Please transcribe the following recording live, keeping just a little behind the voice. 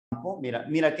campo.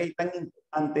 Mira qué tan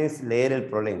importante es leer el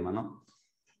problema, ¿no?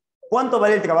 ¿Cuánto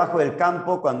vale el trabajo del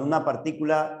campo cuando una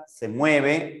partícula se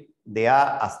mueve de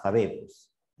A hasta B?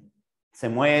 Pues, se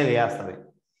mueve de A hasta B.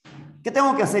 ¿Qué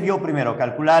tengo que hacer yo primero?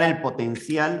 Calcular el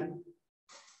potencial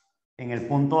en el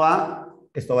punto A.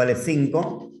 Esto vale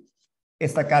 5.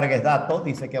 Esta carga es dato.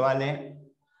 Dice que vale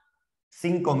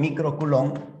 5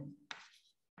 microcoulomb.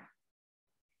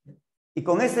 Y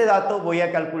con ese dato voy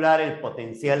a calcular el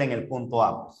potencial en el punto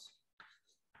A. Pues.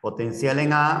 Potencial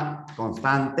en A,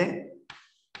 constante.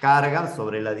 Carga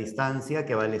sobre la distancia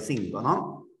que vale 5,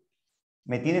 ¿no?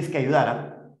 Me tienes que ayudar,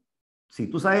 ¿eh? Si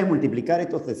tú sabes multiplicar,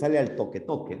 esto te sale al toque.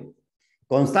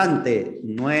 Constante,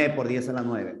 9 por 10 a la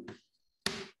 9.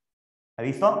 ¿Ha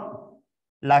visto?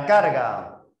 La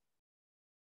carga.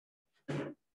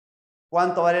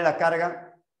 ¿Cuánto vale la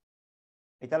carga?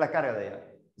 Ahí está la carga de ella.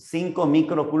 5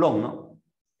 microcoulomb, ¿no?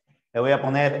 Le voy a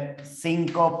poner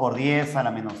 5 por 10 a la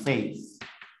menos 6.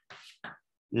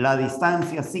 La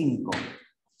distancia 5.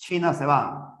 China se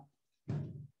va.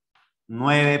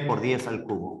 9 por 10 al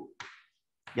cubo.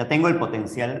 Ya tengo el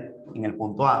potencial en el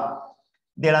punto A.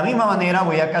 De la misma manera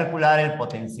voy a calcular el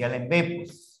potencial en B.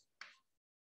 Pues.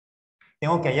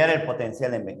 Tengo que hallar el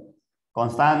potencial en B.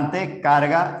 Constante,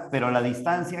 carga, pero la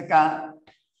distancia acá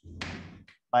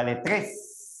vale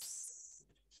 3.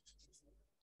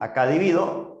 Acá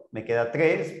divido, me queda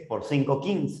 3 por 5,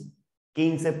 15.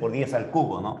 15 por 10 al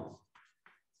cubo, ¿no?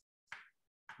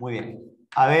 Muy bien.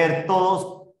 A ver,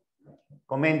 todos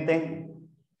comenten.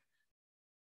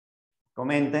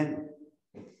 Comenten.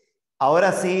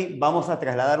 Ahora sí, vamos a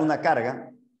trasladar una carga.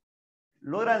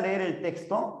 ¿Logran leer el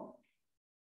texto?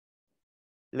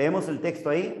 ¿Leemos el texto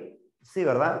ahí? Sí,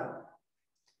 ¿verdad?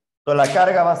 Entonces la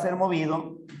carga va a ser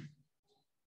movido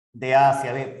de A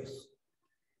hacia B.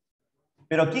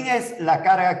 Pero ¿quién es la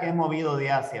carga que es movido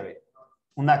de A hacia B?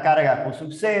 Una carga Q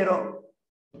sub 0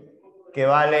 que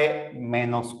vale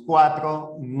menos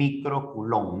 4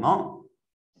 microcoulomb, ¿no?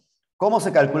 ¿Cómo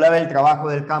se calculaba el trabajo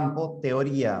del campo?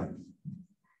 Teoría.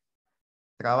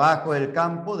 Trabajo del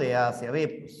campo de A hacia B.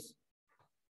 Pues.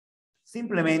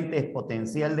 Simplemente es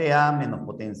potencial de A menos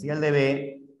potencial de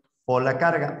B por la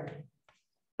carga.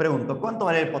 Pregunto, ¿cuánto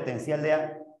vale el potencial de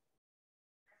A?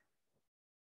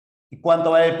 ¿Y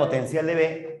cuánto vale el potencial de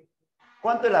B?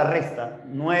 ¿Cuánto es la resta?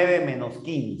 9 menos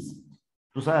 15.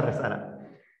 Tú sabes restar.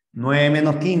 9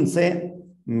 menos 15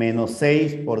 menos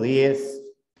 6 por 10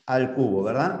 al cubo,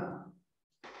 ¿verdad?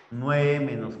 9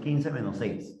 menos 15 menos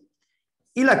 6.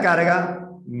 Y la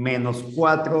carga, menos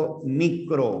 4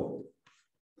 micro.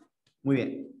 Muy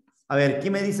bien. A ver,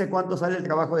 ¿quién me dice cuánto sale el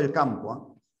trabajo del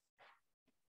campo?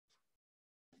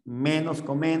 Menos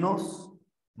con menos,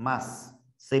 más.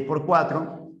 6 por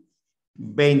 4,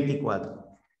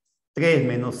 24. 3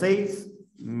 menos 6,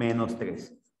 menos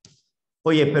 3.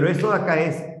 Oye, pero esto de acá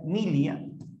es milia.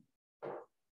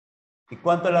 ¿Y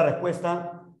cuánto es la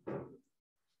respuesta?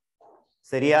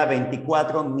 Sería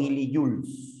 24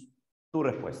 milijoules. Tu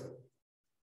respuesta.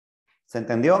 ¿Se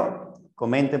entendió?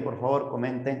 Comenten, por favor,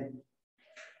 comenten.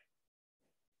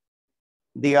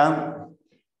 Digan.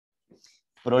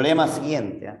 Problema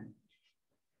siguiente.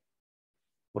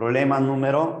 Problema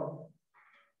número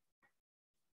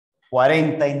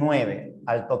 49.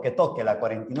 Al toque, la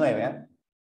 49.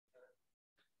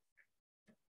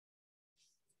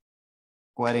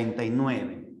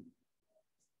 49.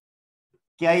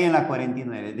 ¿Qué hay en la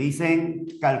 49? Dicen,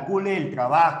 calcule el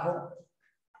trabajo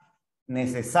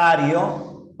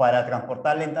necesario para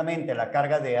transportar lentamente la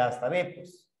carga de A hasta B.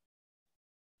 Pues.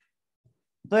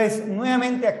 Entonces,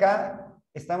 nuevamente acá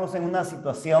estamos en una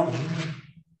situación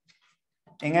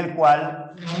en el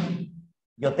cual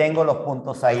yo tengo los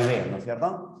puntos A y B, ¿no es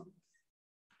cierto?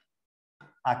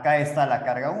 Acá está la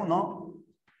carga 1.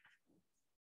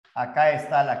 Acá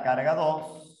está la carga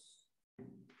 2.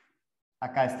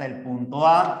 Acá está el punto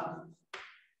A.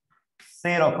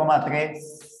 0,3.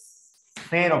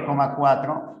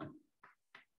 0,4.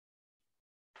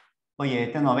 Oye,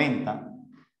 este 90.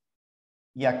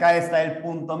 Y acá está el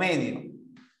punto medio.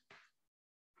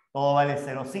 Todo vale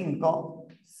 0,5,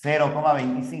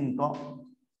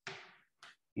 0,25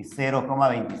 y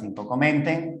 0,25.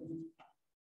 Comenten.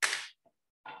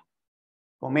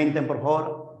 Comenten, por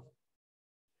favor.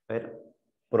 A ver,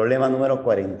 problema número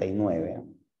 49.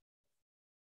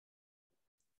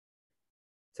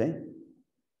 ¿Sí?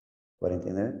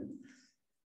 49.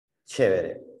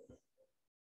 Chévere.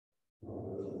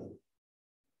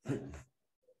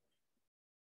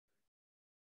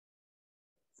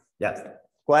 Ya está.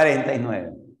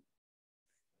 49.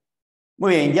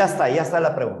 Muy bien, ya está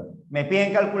la pregunta. Me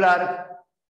piden calcular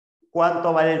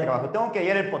cuánto vale el trabajo. Tengo que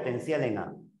hallar el potencial en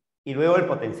A y luego el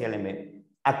potencial en B.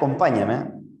 Acompáñame,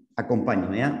 ¿eh?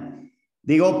 Acompáñame, ¿ya?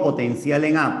 Digo potencial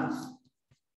en A, pues.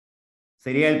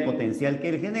 Sería el potencial que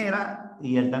él genera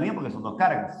y él también porque son dos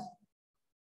cargas.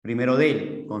 Primero de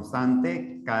él,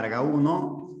 constante, carga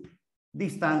 1,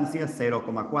 distancia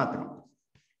 0,4.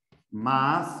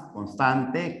 Más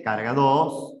constante, carga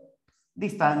 2,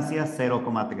 distancia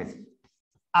 0,3.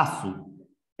 ASU.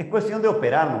 Es cuestión de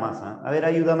operar nomás, ¿eh? A ver,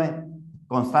 ayúdame.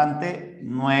 Constante,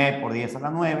 9 por 10 a la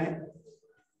 9.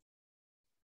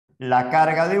 La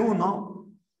carga de 1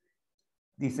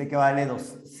 dice que vale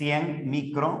 100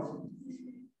 micro.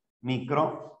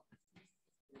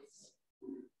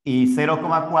 Y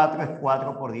 0,4 es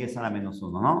 4 por 10 a la menos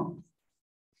 1, ¿no?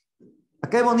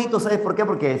 Acá es bonito, ¿sabes por qué?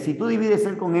 Porque si tú divides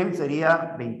él con él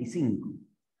sería 25.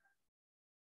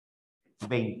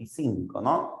 25,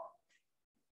 ¿no?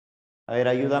 A ver,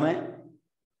 ayúdame.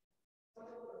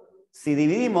 Si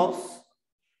dividimos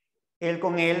él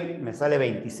con él, me sale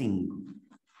 25.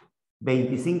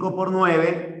 25 por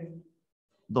 9,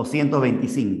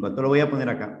 225. Esto lo voy a poner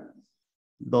acá.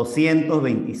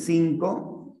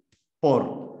 225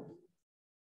 por.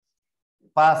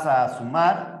 Pasa a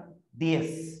sumar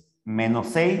 10 menos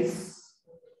 6.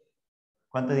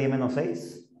 ¿Cuánto es 10 menos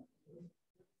 6?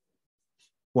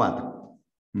 4.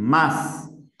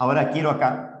 Más, ahora quiero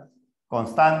acá,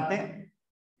 constante,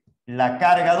 la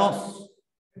carga 2,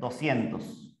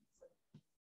 200.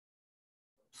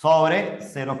 Sobre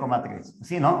 0,3.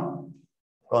 ¿Sí, no?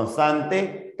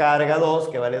 Constante, carga 2,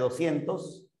 que vale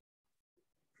 200.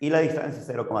 Y la distancia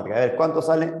 0,3. A ver, ¿cuánto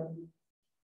sale?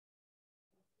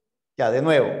 Ya, de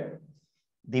nuevo.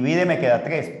 Divide, me queda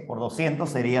 3. Por 200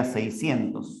 sería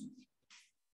 600.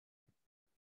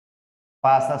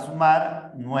 Pasa a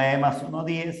sumar 9 más 1,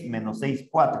 10, menos 6,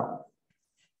 4.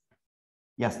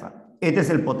 Ya está. Este es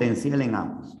el potencial en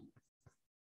ambos.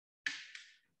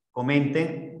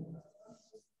 Comenten.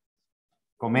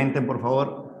 Comenten, por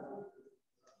favor.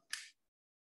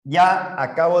 Ya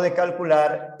acabo de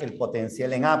calcular el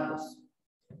potencial en ambos.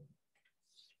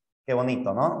 Qué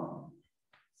bonito, ¿no?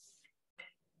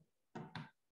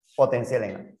 Potencial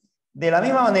en A. De la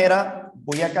misma manera,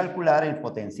 voy a calcular el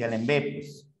potencial en B,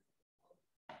 pues.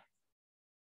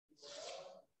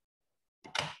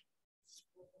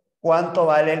 ¿Cuánto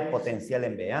vale el potencial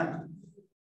en B?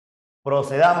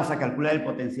 Procedamos a calcular el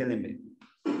potencial en B.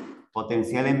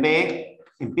 Potencial en B,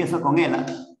 empiezo con él,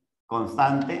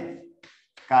 constante,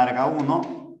 carga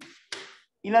 1,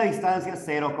 y la distancia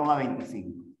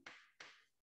 0,25.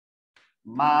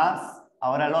 Más,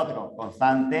 ahora el otro,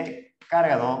 constante,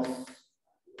 carga 2,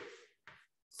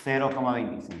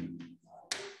 0,25.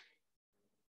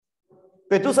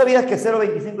 Pero tú sabías que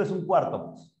 0,25 es un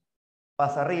cuarto, pues.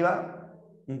 Pasa arriba,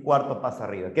 un cuarto pasa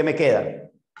arriba. ¿Qué me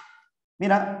queda?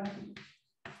 Mira,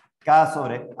 K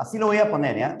sobre, así lo voy a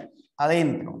poner, ¿ya?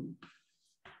 Adentro.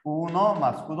 1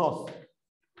 más Q2.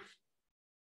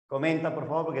 Comenta, por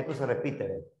favor, porque esto se repite,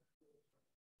 ¿ve?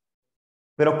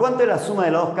 Pero ¿cuánto es la suma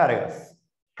de las dos cargas?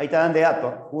 Ahí te dan de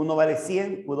dato. Q1 vale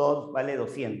 100, Q2 vale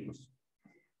 200.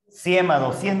 100 más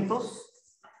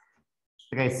 200,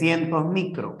 300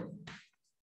 micro.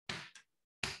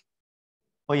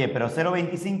 Oye, pero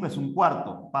 0,25 es un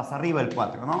cuarto. Pasa arriba el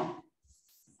 4, ¿no?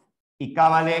 Y K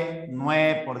vale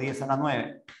 9 por 10 a la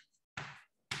 9.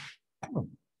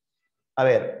 A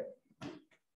ver,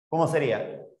 ¿cómo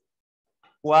sería?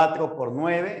 4 por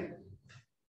 9.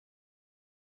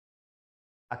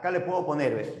 Acá le puedo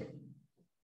poner, ¿ves?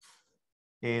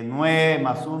 9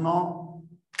 más 1.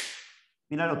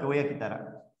 Mira lo que voy a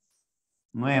quitar.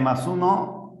 9 más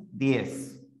 1,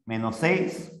 10. Menos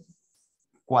 6,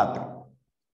 4.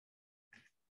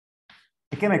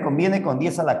 Es que me conviene con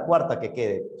 10 a la cuarta que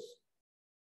quede.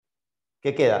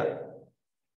 ¿Qué queda?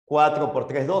 4 por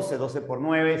 3, 12. 12 por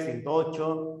 9,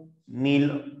 108.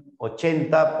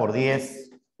 1080 por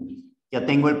 10. Ya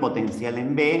tengo el potencial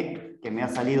en B, que me ha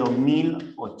salido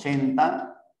 1080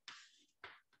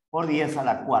 por 10 a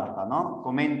la cuarta, ¿no?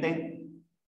 Comenten.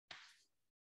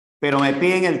 Pero me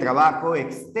piden el trabajo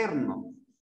externo.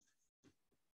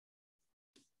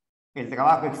 El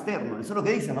trabajo externo. Eso es lo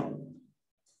que dice, ¿no?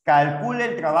 Calcule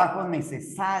el trabajo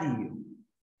necesario.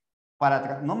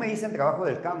 No me dicen trabajo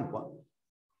del campo, ¿eh?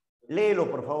 Léelo,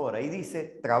 por favor. Ahí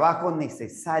dice trabajo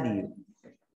necesario.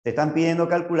 Te están pidiendo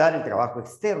calcular el trabajo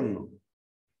externo.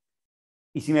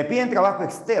 Y si me piden trabajo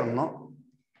externo,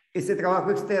 ese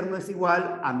trabajo externo es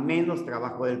igual a menos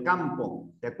trabajo del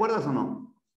campo. ¿Te acuerdas o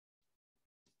no?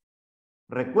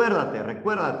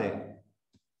 Recuérdate.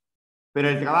 Pero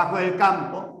el trabajo del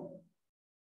campo,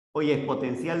 oye, es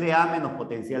potencial de A menos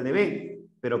potencial de B.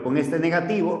 Pero con este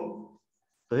negativo,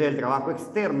 entonces el trabajo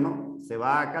externo se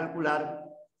va a calcular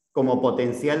como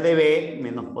potencial de B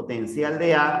menos potencial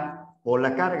de A por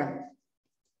la carga.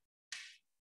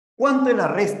 ¿Cuánto es la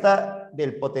resta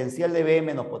del potencial de B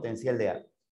menos potencial de A?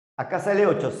 Acá sale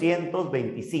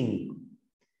 825.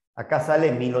 Acá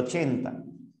sale 1080.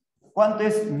 ¿Cuánto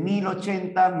es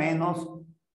 1080 menos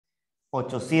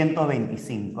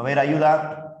 825? A ver,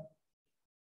 ayuda.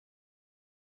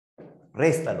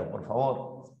 Réstalo, por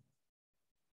favor.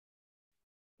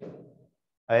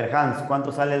 A ver, Hans,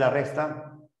 ¿cuánto sale la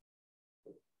resta?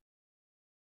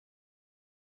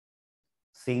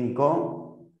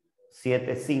 5,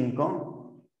 7,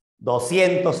 5,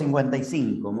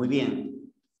 255. Muy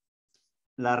bien.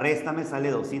 La resta me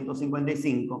sale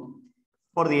 255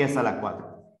 por 10 a la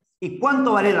 4. ¿Y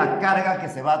cuánto vale la carga que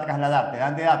se va a trasladar? Te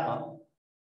dan de dato.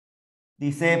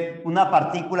 Dice una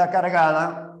partícula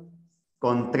cargada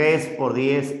con 3 por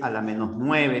 10 a la menos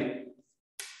 9.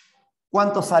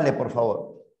 ¿Cuánto sale, por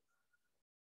favor?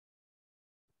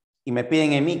 Y me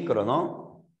piden en micro,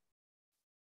 ¿no?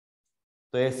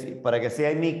 Entonces, para que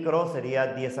sea en micro,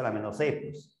 sería 10 a la menos 6.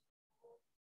 Pues.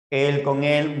 Él con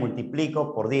él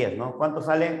multiplico por 10, ¿no? ¿Cuánto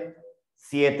sale?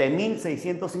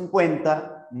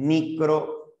 7650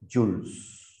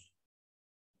 microjoules.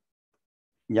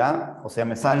 ¿Ya? O sea,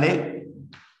 me sale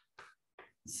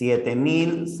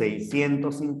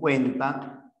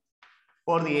 7650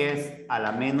 por 10 a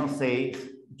la menos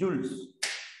 6 joules.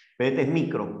 Pero este es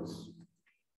micro, pues.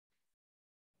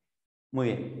 Muy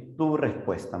bien, tu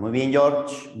respuesta. Muy bien,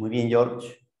 George. Muy bien,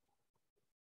 George.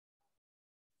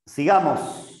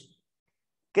 Sigamos.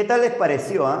 ¿Qué tal les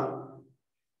pareció?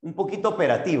 Un poquito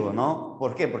operativo, ¿no?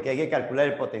 ¿Por qué? Porque hay que calcular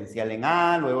el potencial en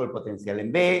A, luego el potencial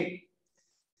en B,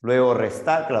 luego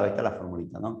restar. Claro, ahí está la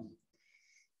formulita, ¿no?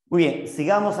 Muy bien,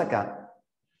 sigamos acá.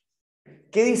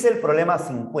 ¿Qué dice el problema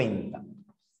 50?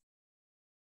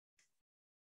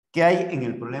 ¿Qué hay en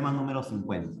el problema número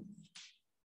 50?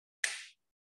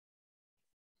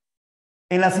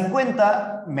 En la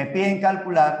 50 me piden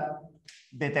calcular,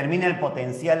 determina el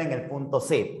potencial en el punto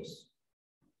C. Pues.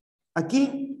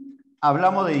 Aquí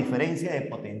hablamos de diferencia de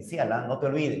potencial, ¿eh? No te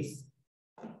olvides.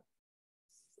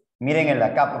 Miren el de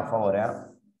acá, por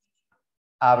favor.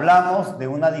 Hablamos de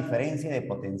una diferencia de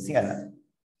potencial.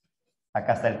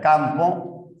 Acá está el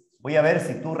campo. Voy a ver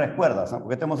si tú recuerdas, ¿no?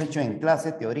 Porque esto hemos hecho en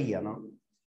clase teoría, ¿no?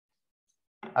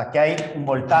 Aquí hay un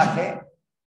voltaje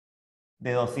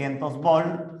de 200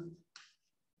 volts.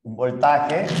 Un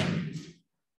voltaje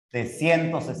de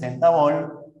 160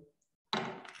 volts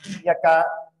y acá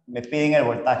me piden el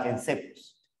voltaje en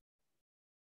cepos.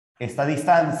 Esta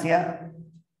distancia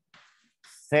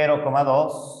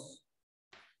 0,2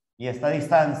 y esta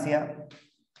distancia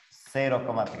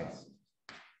 0,3.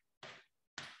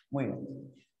 Muy bien.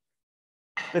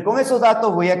 Entonces, con esos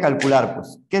datos voy a calcular,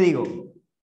 pues, ¿qué digo?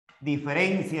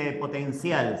 Diferencia de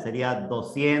potencial sería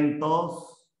 200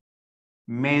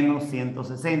 menos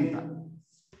 160.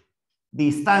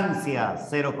 Distancia,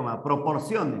 0,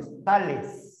 proporciones,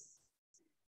 tales.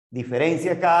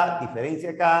 Diferencia acá.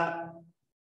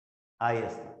 Ahí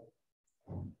está.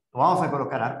 Lo vamos a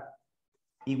colocar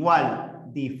igual,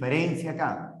 diferencia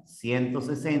acá,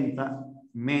 160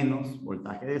 menos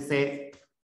voltaje de C,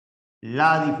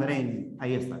 la diferencia,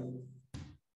 ahí está.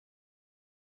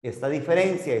 Esta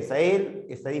diferencia es a él,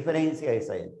 esta diferencia es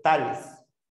a él, tales.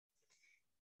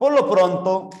 Por lo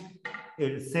pronto,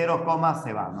 el 0,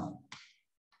 se va, ¿no?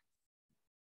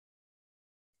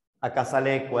 Acá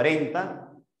sale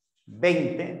 40,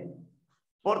 20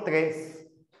 por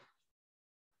 3,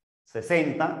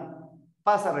 60.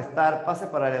 Pasa a restar,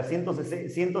 pasa para el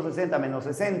 160 menos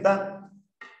 60.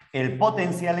 El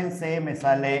potencial en C me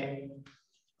sale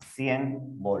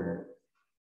 100 volt.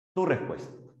 Tu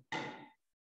respuesta.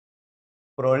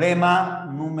 Problema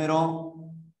número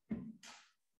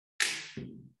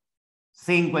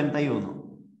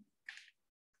 51.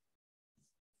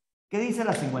 ¿Qué dice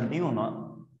la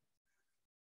 51?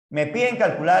 Me piden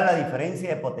calcular la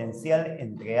diferencia de potencial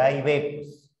entre A y B.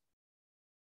 Pues.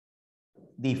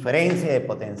 Diferencia de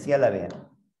potencial a B.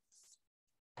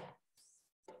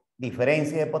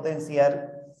 Diferencia de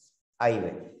potencial A y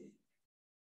B.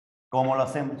 ¿Cómo lo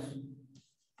hacemos?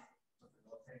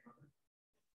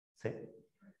 ¿Sí?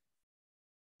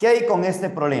 ¿Qué hay con este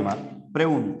problema?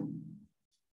 Pregunto.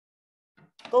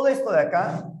 Todo esto de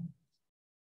acá,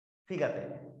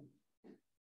 fíjate.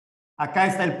 Acá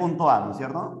está el punto A, ¿no es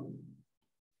cierto?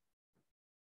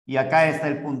 Y acá está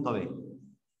el punto B.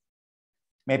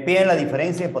 Me piden la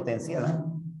diferencia de potencial.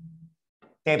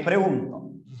 Te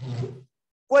pregunto,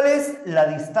 ¿cuál es la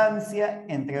distancia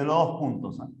entre los dos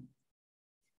puntos?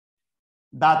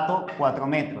 Dato, 4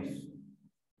 metros.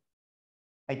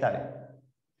 Ahí está.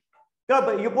 Claro,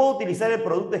 pero yo puedo utilizar el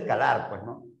producto escalar, pues,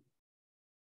 ¿no?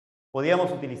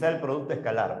 podíamos utilizar el producto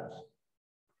escalar.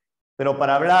 Pero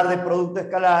para hablar de producto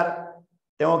escalar,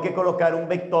 tengo que colocar un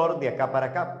vector de acá para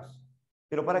acá.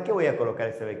 ¿Pero para qué voy a colocar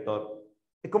ese vector?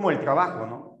 Es como el trabajo,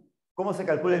 ¿no? ¿Cómo se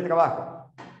calcula el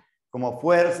trabajo? Como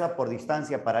fuerza por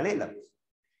distancia paralela.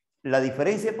 La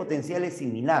diferencia de potencial es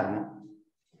similar, ¿no?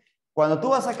 Cuando tú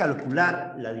vas a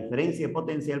calcular la diferencia de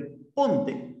potencial,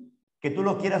 ponte que tú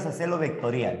lo quieras hacerlo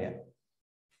vectorial, ¿ya?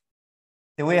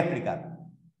 Te voy a explicar.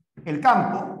 El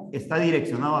campo está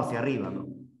direccionado hacia arriba, ¿no?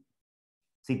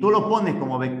 Si tú lo pones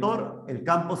como vector, el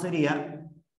campo sería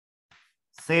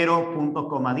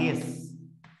 0.10.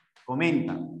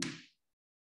 Comenta.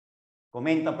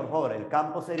 Comenta, por favor. El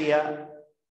campo sería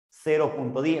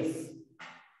 0.10.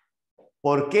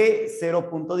 ¿Por qué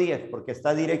 0.10? Porque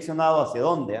está direccionado ¿hacia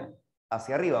dónde?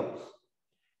 Hacia arriba, pues.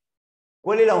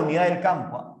 ¿Cuál es la unidad del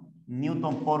campo?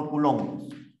 Newton por Coulomb.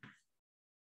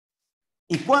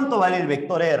 ¿Y cuánto vale el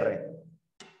vector R?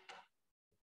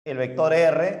 El vector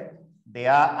R de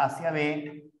A hacia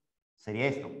B sería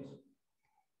esto, pues.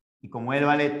 Y como él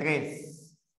vale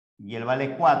 3 y él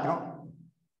vale 4,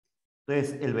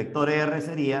 entonces el vector R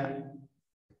sería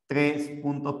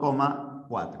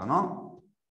 3.4, ¿no?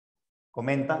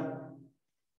 Comenta.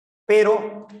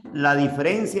 Pero la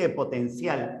diferencia de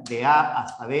potencial de A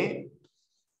hasta B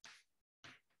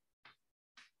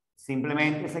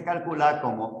simplemente se calcula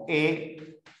como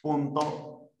E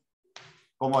punto,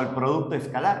 como el producto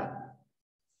escalar.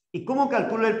 ¿Y cómo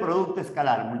calculo el producto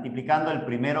escalar? Multiplicando el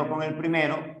primero con el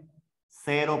primero.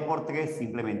 0 por 3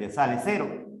 simplemente sale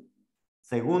 0.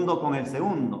 Segundo con el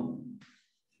segundo.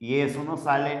 Y eso nos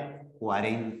sale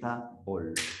 40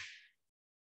 voltios.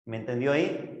 ¿Me entendió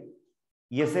ahí?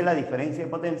 Y esa es la diferencia de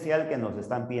potencial que nos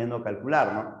están pidiendo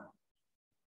calcular, ¿no?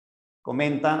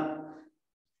 Comenta.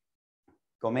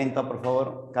 Comenta, por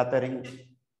favor, Catherine.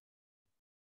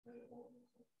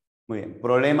 Muy bien.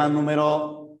 Problema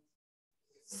número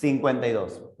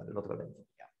 52. Para el otro lado.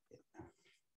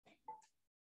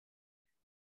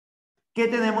 ¿Qué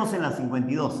tenemos en la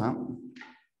 52?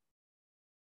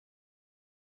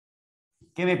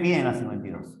 ¿Qué me piden en la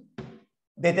 52?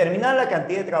 Determinar la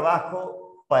cantidad de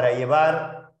trabajo para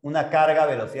llevar una carga a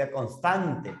velocidad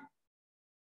constante.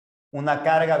 Una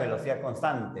carga a velocidad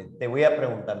constante. Te voy a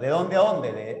preguntar, ¿de dónde a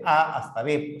dónde? De A hasta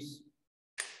B, pues.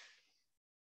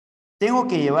 Tengo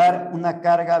que llevar una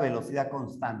carga a velocidad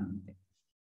constante.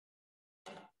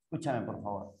 Escúchame, por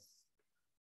favor.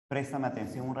 Préstame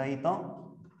atención un ratito.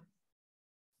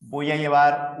 Voy a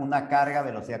llevar una carga a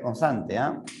velocidad constante,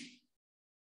 ¿ah?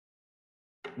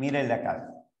 Mire el de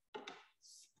acá.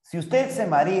 Si usted se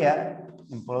marea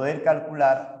en poder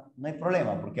calcular, no hay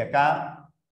problema, porque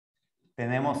acá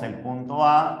tenemos el punto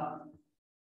A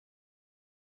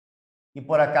y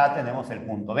por acá tenemos el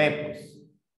punto B, pues.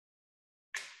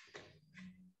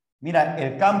 Mira,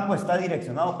 el campo está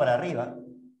direccionado para arriba.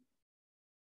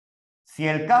 Si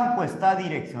el campo está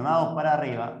direccionado para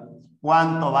arriba,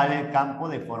 ¿cuánto vale el campo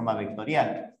de forma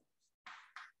vectorial?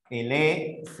 El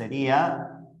E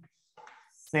sería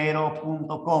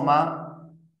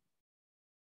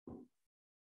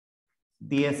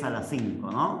 0.10 a la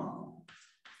 5, ¿no?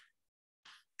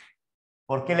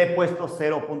 ¿Por qué le he puesto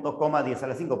 0.10 a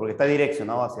la 5? Porque está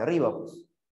direccionado hacia arriba, pues.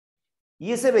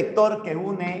 Y ese vector que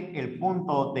une el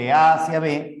punto de A hacia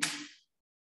B,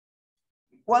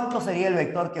 ¿cuánto sería el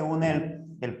vector que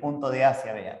une el punto de A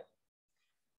hacia B?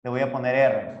 Le voy a poner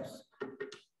R, pues.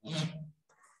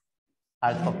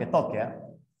 Al toque toque, ¿eh?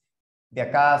 De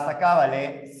acá hasta acá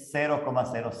vale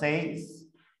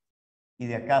 0,06 y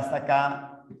de acá hasta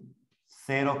acá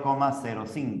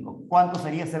 0,05. ¿Cuánto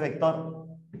sería ese vector?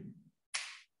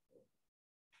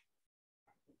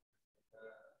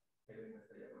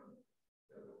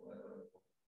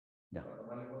 Ya.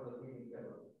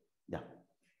 Ya.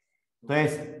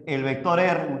 Entonces, el vector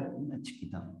R, una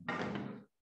chiquita.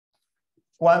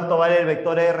 ¿Cuánto vale el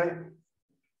vector R?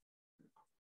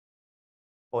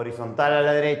 Horizontal a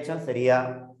la derecha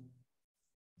sería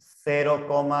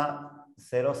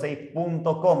 0,06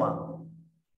 punto coma.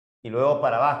 Y luego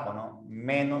para abajo, ¿no?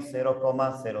 Menos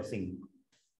 0,05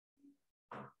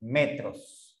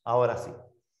 metros. Ahora sí.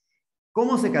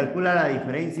 ¿Cómo se calcula la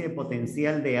diferencia de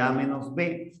potencial de A menos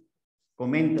B?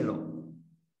 Coméntelo.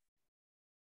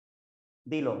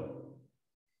 Dilo.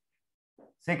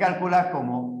 Se calcula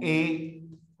como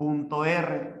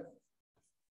E.R.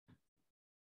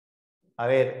 A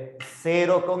ver,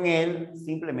 0 con él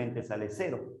simplemente sale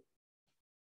 0.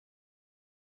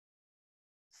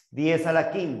 10 a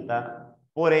la quinta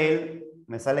por él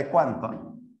me sale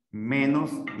 ¿cuánto?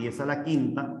 Menos 10 a la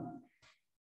quinta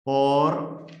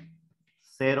por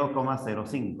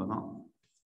 0,05, ¿no?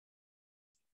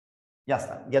 Ya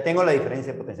está, ya tengo la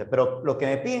diferencia de potencia. Pero lo que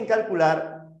me piden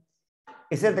calcular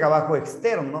es el trabajo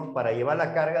externo para llevar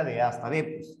la carga de A hasta B.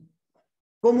 Pues.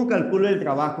 ¿Cómo calculo el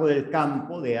trabajo del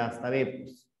campo de A hasta B?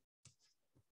 Pues?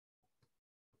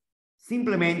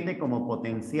 Simplemente como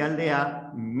potencial de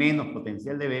A menos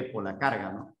potencial de B por la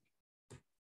carga, ¿no?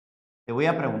 Te voy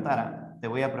a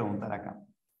preguntar acá.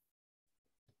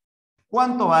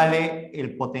 ¿Cuánto vale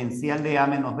el potencial de A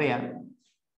menos B?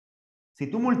 Si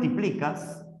tú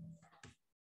multiplicas,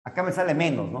 acá me sale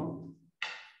menos, ¿no?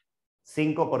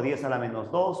 5 por 10 a la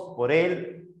menos 2, por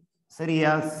él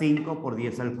sería 5 por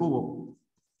 10 al cubo.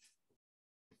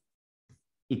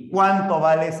 ¿Y cuánto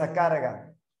vale esa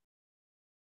carga?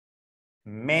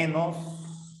 Menos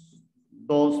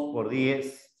 2 por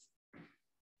 10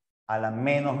 a la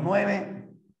menos 9.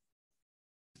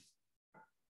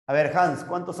 A ver, Hans,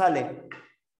 ¿cuánto sale?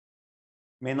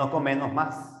 Menos con menos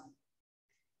más.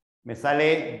 Me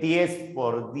sale 10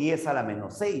 por 10 a la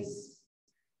menos 6.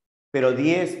 Pero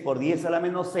 10 por 10 a la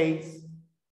menos 6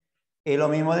 es lo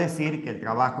mismo decir que el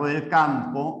trabajo del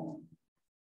campo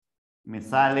me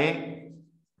sale,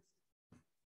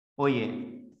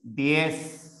 oye,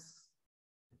 10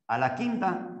 a la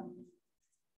quinta.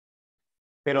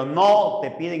 Pero no te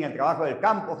piden el trabajo del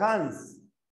campo, Hans.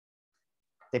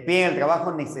 Te piden el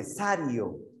trabajo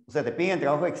necesario. O sea, te piden el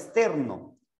trabajo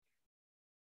externo.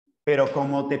 Pero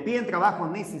como te piden trabajo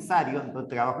necesario, entonces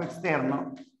el trabajo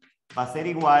externo va a ser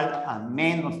igual a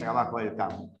menos trabajo del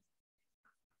campo.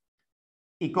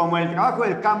 Y como el trabajo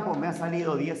del campo me ha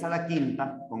salido 10 a la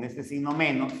quinta, con este signo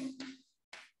menos,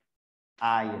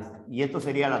 ahí está. Y esto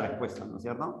sería la respuesta, ¿no es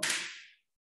cierto?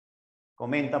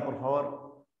 Comenta, por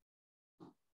favor.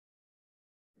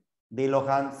 Dilo,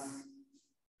 Hans.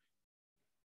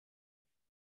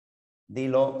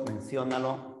 Dilo,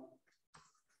 menciónalo.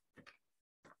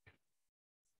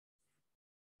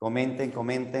 Comenten,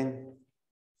 comenten.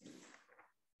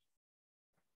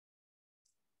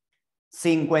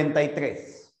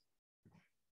 53.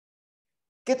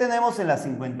 ¿Qué tenemos en la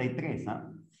 53?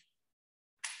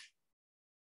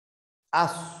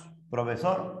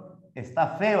 Profesor,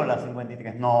 está feo la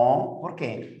 53. No, ¿por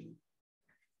qué?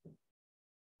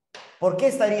 ¿Por qué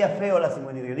estaría feo la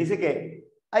 53? Dice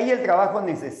que hay el trabajo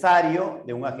necesario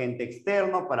de un agente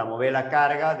externo para mover la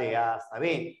carga de A hasta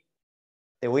B.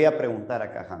 Te voy a preguntar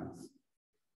acá, Hans.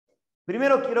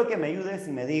 Primero quiero que me ayudes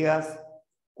y me digas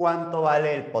cuánto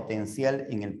vale el potencial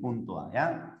en el punto A,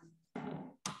 ¿ya?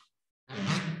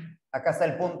 Acá está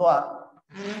el punto A.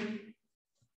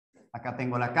 Acá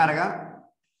tengo la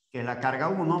carga, que es la carga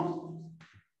 1.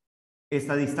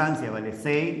 Esta distancia vale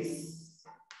 6.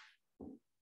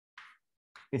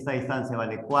 Esta distancia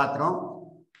vale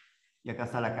 4. Y acá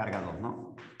está la carga 2,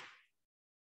 ¿no?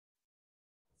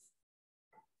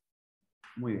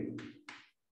 Muy bien.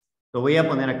 Lo voy a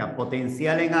poner acá.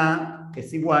 Potencial en A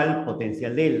es igual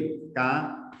potencial del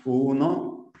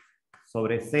K1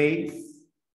 sobre 6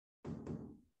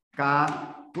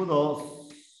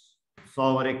 K2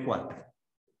 sobre 4.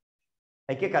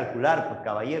 Hay que calcular, pues,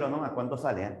 caballero, ¿no? ¿A cuánto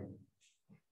sale?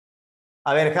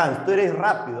 A ver, Hans, tú eres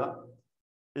rápido, ¿eh?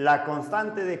 La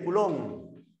constante de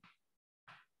Coulomb.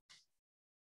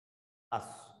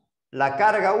 La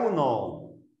carga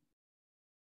 1.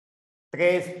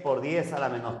 3 por 10 a la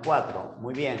menos 4.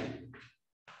 Muy bien.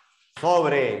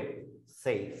 Sobre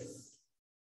 6.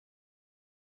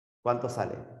 ¿Cuánto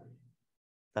sale?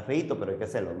 Está feíto, pero hay que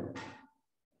hacerlo, ¿no?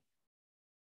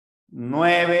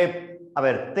 9. A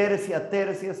ver,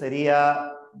 tercia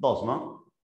sería 2,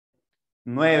 ¿no?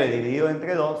 9 dividido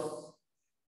entre 2.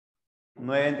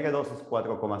 9 entre 2 es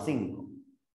 4,5.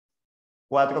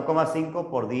 4,5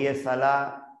 por 10 a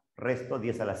la resto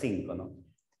 10 a la 5, ¿no?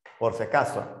 Por si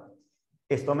acaso.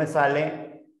 Esto me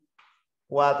sale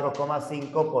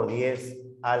 4,5 por 10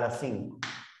 a la 5.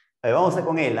 Ahí vamos a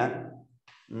con él, ¿eh?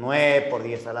 9 por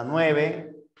 10 a la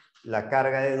 9. La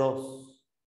carga de 2.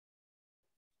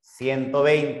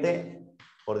 120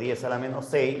 por 10 a la menos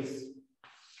 6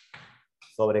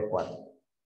 sobre 4.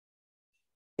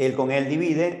 Él con él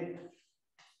divide.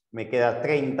 Me queda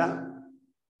 30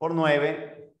 por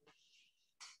 9.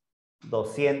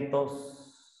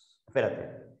 200.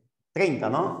 Espérate. 30,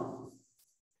 ¿no?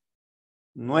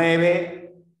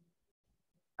 9.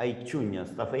 Hay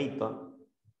chuñas, está feito.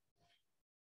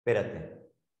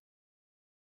 Espérate.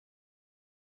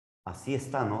 Así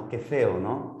está, ¿no? Qué feo,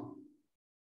 ¿no?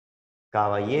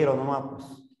 Caballero nomás, pues.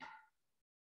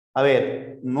 A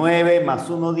ver, 9 más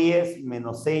 1, 10,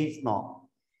 menos 6,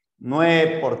 no.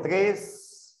 9 por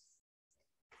 3,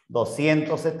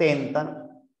 270.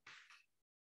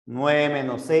 9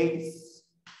 menos 6,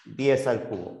 10 al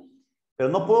cubo. Pero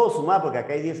no puedo sumar porque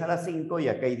acá hay 10 a la 5 y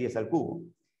acá hay 10 al cubo.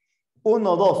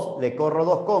 1, 2, le corro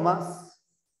 2 comas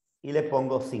y le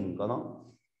pongo 5,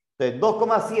 ¿no? Entonces,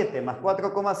 2,7 más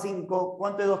 4,5,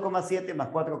 ¿cuánto es 2,7 más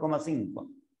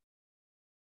 4,5?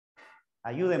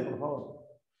 Ayuden, por favor.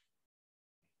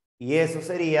 Y eso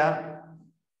sería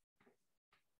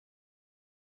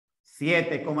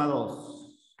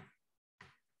 7,2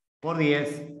 por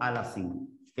 10 a la 5.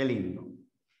 Qué lindo.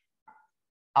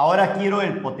 Ahora quiero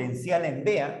el potencial en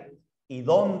B. ¿Eh? ¿Y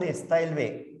dónde está el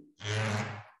B?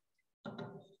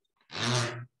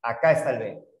 Acá está el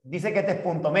B. Dice que este es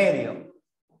punto medio.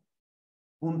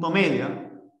 Punto medio.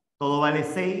 Todo vale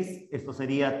 6. Esto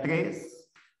sería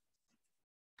 3.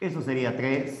 Eso sería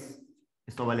 3.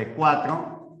 Esto vale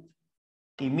 4.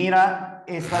 Y mira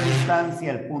esta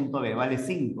distancia al punto B. Vale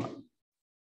 5.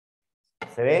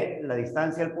 ¿Se ve? La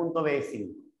distancia al punto B es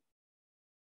 5.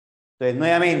 Entonces,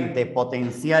 nuevamente,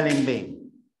 potencial en B.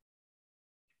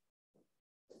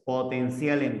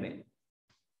 Potencial en B.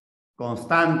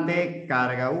 Constante,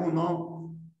 carga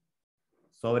 1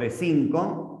 sobre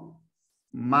 5,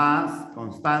 más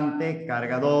constante,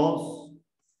 carga 2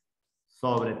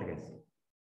 sobre 3.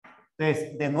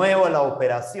 Entonces, de nuevo la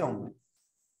operación.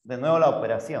 De nuevo la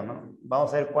operación, ¿no?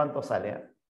 Vamos a ver cuánto sale. ¿Eh?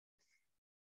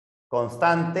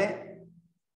 Constante.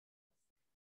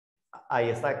 Ahí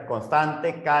está,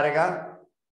 constante, carga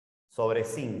sobre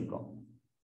 5.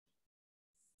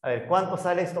 A ver, ¿cuánto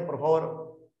sale esto, por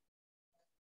favor?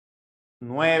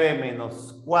 9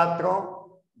 menos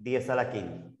 4, 10 a la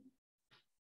quinta.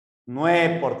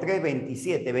 9 por 3,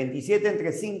 27. 27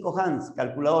 entre 5, Hans,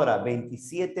 calculadora.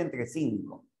 27 entre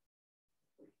 5.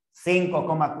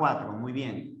 5,4, muy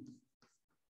bien.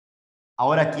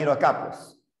 Ahora quiero acá,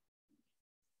 pues.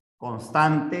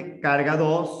 Constante, carga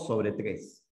 2 sobre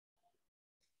 3.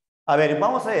 A ver,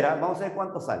 vamos a ver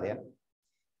cuánto sale. ¿Eh?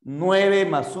 9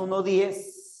 más 1,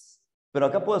 10. Pero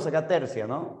acá puedo sacar tercia,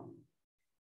 ¿no?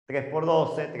 3 por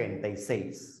 12,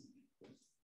 36.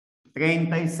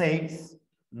 36,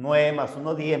 9 más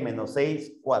 1, 10, menos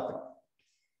 6, 4.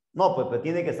 No, pues, pero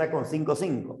tiene que estar con 5,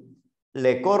 5.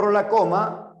 Le corro la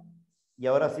coma y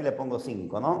ahora sí le pongo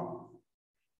 5, ¿no?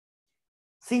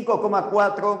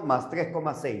 5,4 más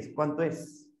 3,6. ¿Cuánto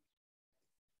es?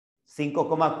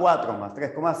 5,4 más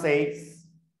 3,6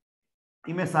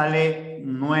 y me sale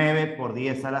 9 por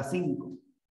 10 a la 5.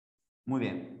 Muy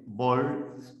bien.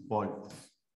 Volts,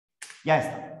 volts. Ya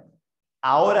está.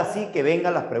 Ahora sí que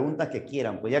vengan las preguntas que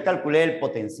quieran. Pues ya calculé el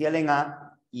potencial en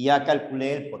A y ya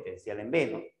calculé el potencial en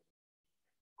B, ¿no?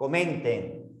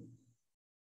 Comenten.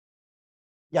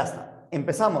 Ya está.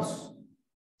 Empezamos.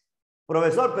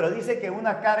 Profesor, pero dice que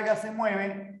una carga se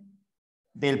mueve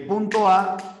del punto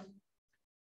A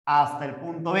hasta el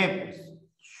punto B, pues.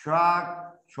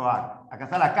 Shuak, shuak. Acá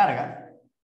está la carga.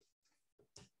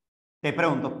 Te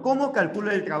pregunto, ¿cómo calculo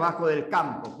el trabajo del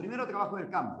campo? Primero trabajo del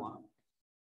campo. ¿Eh?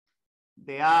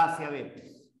 De A hacia B,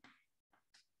 pues.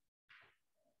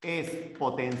 Es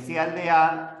potencial de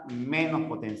A menos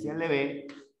potencial de B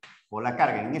por la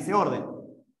carga, en ese orden.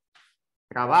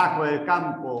 Trabajo del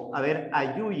campo. A ver,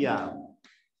 Ayuya.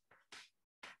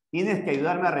 Tienes que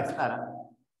ayudarme a restar.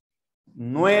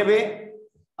 9...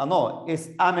 Ah, no,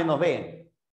 es A menos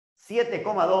B.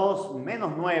 7,2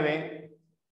 menos 9,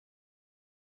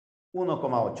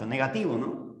 1,8. Negativo,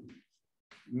 ¿no?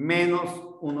 Menos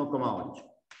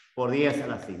 1,8 por 10 a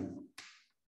la 5.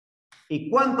 ¿Y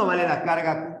cuánto vale la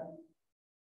carga Q?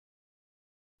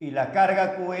 Y la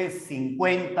carga Q es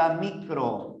 50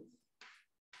 micro.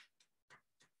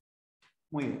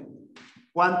 Muy bien.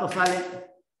 ¿Cuánto sale?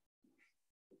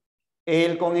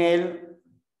 Él con él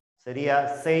sería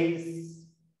 6.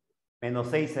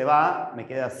 Menos 6 se va, me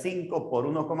queda 5 por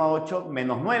 1,8,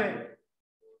 menos 9.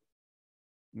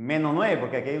 Menos 9,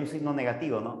 porque aquí hay un signo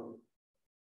negativo, ¿no?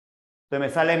 Entonces me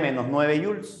sale menos 9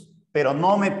 joules, pero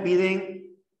no me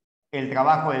piden el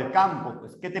trabajo del campo.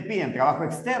 Pues, ¿qué te piden? Trabajo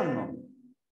externo.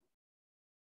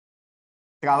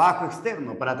 Trabajo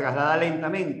externo para trasladar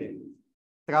lentamente.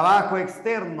 Trabajo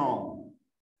externo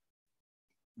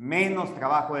menos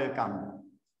trabajo del campo.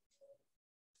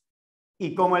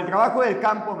 Y como el trabajo del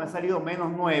campo me ha salido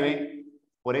menos 9,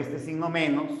 por este signo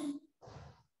menos,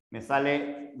 me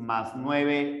sale más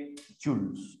 9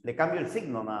 joules. Le cambio el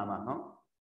signo nada más, ¿no?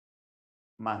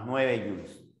 Más 9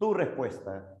 joules. Tu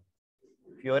respuesta.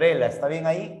 Fiorella, ¿está bien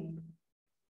ahí?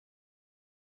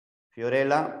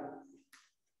 Fiorella.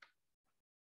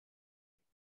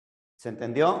 ¿Se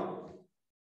entendió?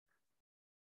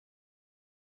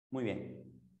 Muy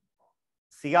bien.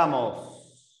 Sigamos.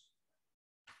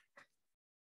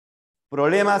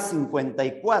 Problema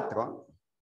 54.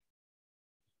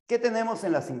 ¿Qué tenemos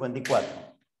en la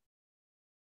 54?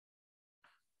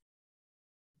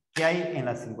 ¿Qué hay en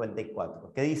la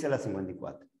 54? ¿Qué dice la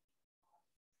 54?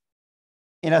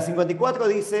 En la 54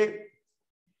 dice,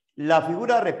 la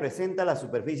figura representa las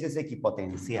superficies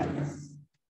equipotenciales.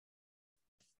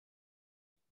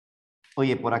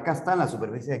 Oye, por acá están las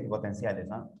superficies equipotenciales,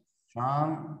 ¿no?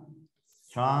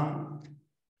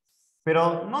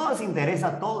 Pero no nos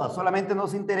interesa todas, solamente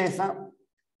nos interesa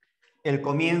el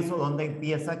comienzo donde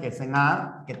empieza, que es en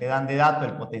A, que te dan de dato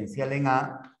el potencial en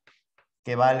A,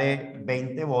 que vale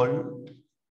 20 volt.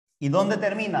 ¿Y dónde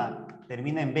termina?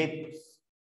 Termina en B, pues,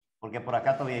 porque por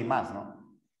acá todavía hay más,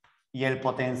 ¿no? Y el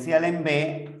potencial en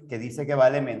B, que dice que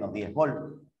vale menos 10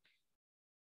 volt.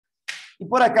 Y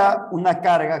por acá una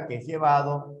carga que es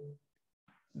llevado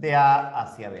de A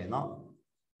hacia B, ¿no?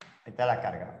 Ahí está la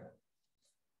carga.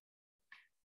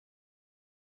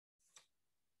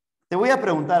 Te voy a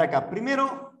preguntar acá,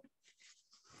 primero,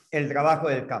 el trabajo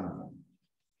del campo.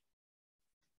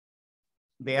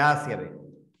 De A hacia B.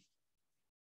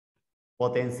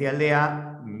 Potencial de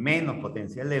A menos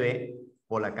potencial de B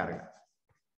por la carga.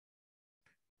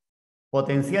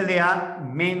 Potencial de A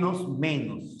menos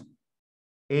menos.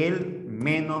 El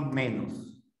menos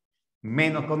menos.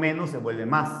 Menos con menos se vuelve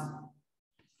más.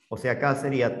 O sea, acá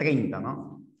sería 30,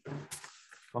 ¿no?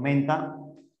 Comenta.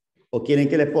 ¿O quieren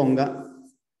que le ponga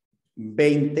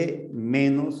 20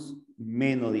 menos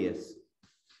menos 10?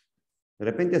 De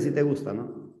repente así te gusta,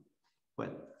 ¿no?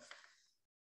 Bueno.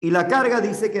 Y la carga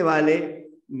dice que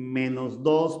vale menos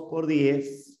 2 por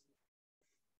 10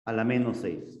 a la menos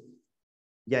 6.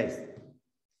 Ya es.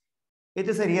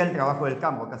 Este sería el trabajo del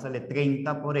campo. Acá sale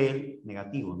 30 por el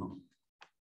negativo, ¿no?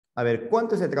 A ver,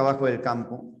 ¿cuánto es el trabajo del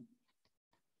campo?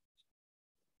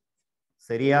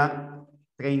 Sería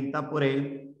 30 por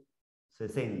el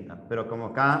 60. Pero como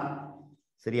acá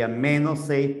sería menos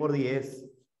 6 por 10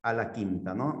 a la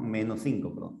quinta, ¿no? Menos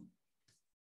 5, perdón.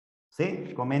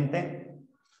 ¿Sí? Comenten.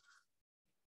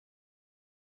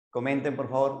 Comenten, por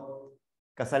favor.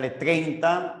 Acá sale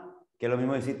 30, que es lo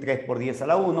mismo decir 3 por 10 a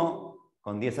la 1.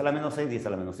 Con 10 a la menos 6, 10 a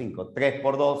la menos 5. 3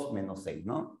 por 2, menos 6,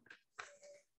 ¿no?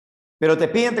 Pero te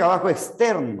piden trabajo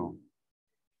externo.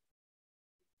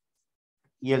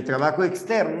 Y el trabajo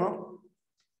externo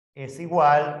es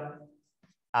igual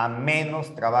a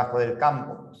menos trabajo del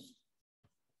campo.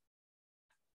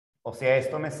 O sea,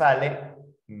 esto me sale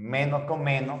menos con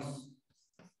menos.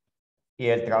 Y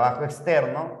el trabajo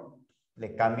externo,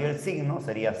 le cambio el signo,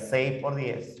 sería 6 por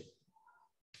 10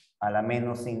 a la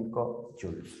menos 5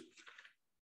 joules.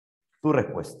 Tu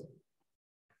respuesta.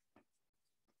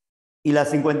 Y la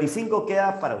 55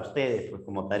 queda para ustedes, pues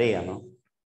como tarea, ¿no?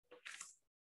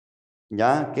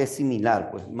 Ya que es similar,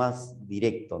 pues más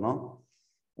directo, ¿no?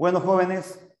 Bueno,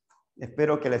 jóvenes,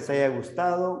 espero que les haya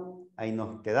gustado. Ahí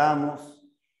nos quedamos.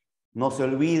 No se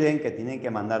olviden que tienen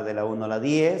que mandar de la 1 a la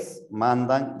 10.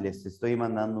 Mandan, les estoy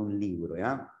mandando un libro,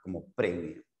 ¿ya? Como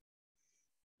premio.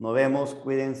 Nos vemos,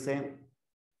 cuídense.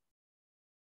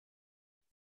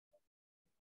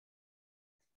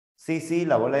 Sí,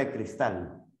 la bola de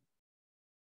cristal.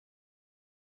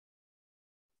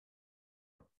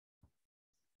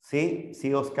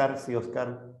 Sí, Oscar, sí,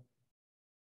 Oscar.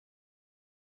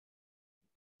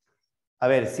 A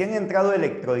ver, si han entrado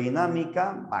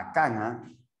electrodinámica,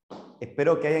 bacana.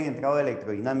 Espero que hayan entrado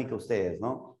electrodinámica ustedes,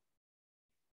 ¿no?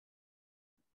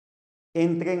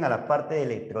 Entren a la parte de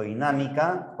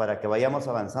electrodinámica para que vayamos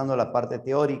avanzando a la parte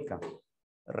teórica.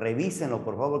 Revísenlo,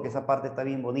 por favor, que esa parte está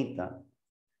bien bonita.